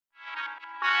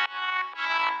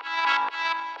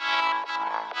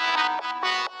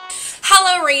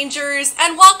Hello Rangers,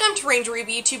 and welcome to Ranger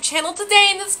Review YouTube channel.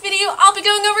 Today in this video, I'll be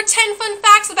going over 10 fun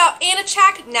facts about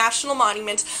Aniakchak National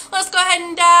Monument. Let's go ahead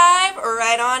and dive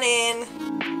right on in.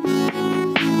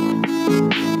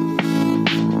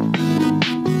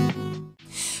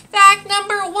 Fact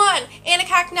number 1.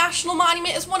 Aniakchak National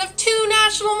Monument is one of 2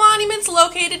 national monuments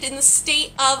located in the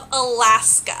state of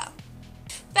Alaska.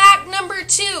 Fact number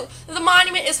 2, the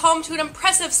monument is home to an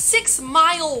impressive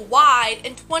 6-mile wide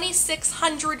and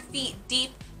 2,600 feet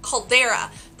deep caldera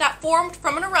that formed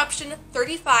from an eruption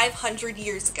 3,500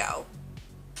 years ago.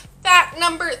 Fact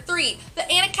number 3, the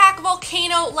Aniakchak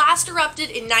volcano last erupted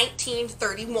in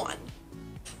 1931.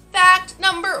 Fact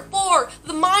number 4,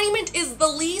 the monument is the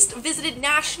least visited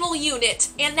national unit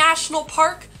and national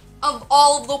park of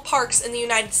all of the parks in the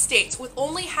United States, with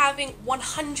only having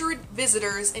 100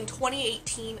 visitors in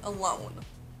 2018 alone.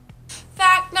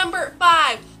 Fact number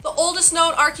 5, the oldest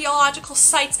known archaeological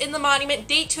sites in the monument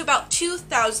date to about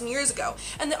 2,000 years ago,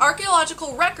 and the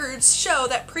archaeological records show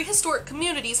that prehistoric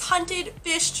communities hunted,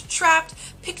 fished, trapped,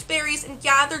 picked berries, and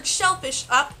gathered shellfish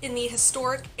up in the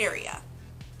historic area.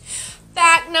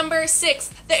 Fact number 6,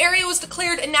 the area was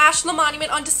declared a national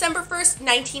monument on December 1st,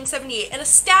 1978, and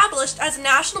established as a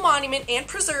national monument and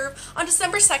preserve on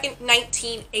December 2nd,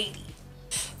 1980.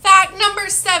 Fact number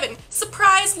 7,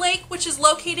 Surprise Lake, which is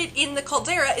located in the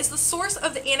caldera, is the source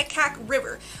of the Aniakchak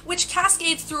River, which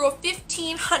cascades through a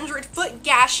 1,500-foot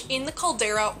gash in the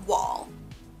caldera wall.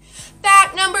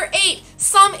 Fact number 8,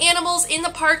 some animals in the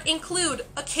park include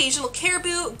occasional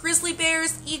caribou, grizzly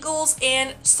bears, eagles,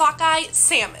 and sockeye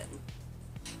salmon.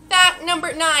 Fact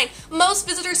number 9, most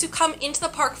visitors who come into the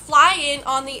park fly in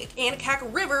on the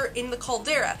Aniakchak River in the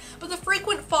caldera, but the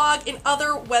frequent fog and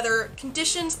other weather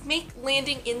conditions make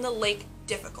landing in the lake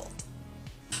difficult.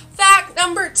 Fact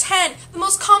number 10, the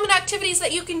most common activities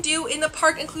that you can do in the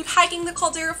park include hiking the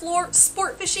caldera floor,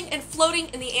 sport fishing, and floating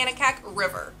in the Aniakchak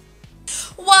River.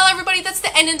 Well, everybody, that's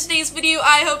the end of today's video.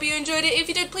 I hope you enjoyed it. If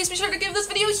you did, please be sure to give this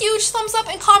video a huge thumbs up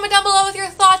and comment down below with your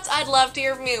thoughts. I'd love to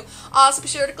hear from you. Also, be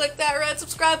sure to click that red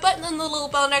subscribe button and the little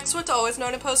bell next to it to always know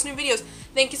when I post new videos.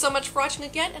 Thank you so much for watching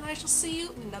again, and I shall see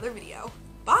you in another video.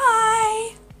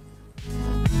 Bye!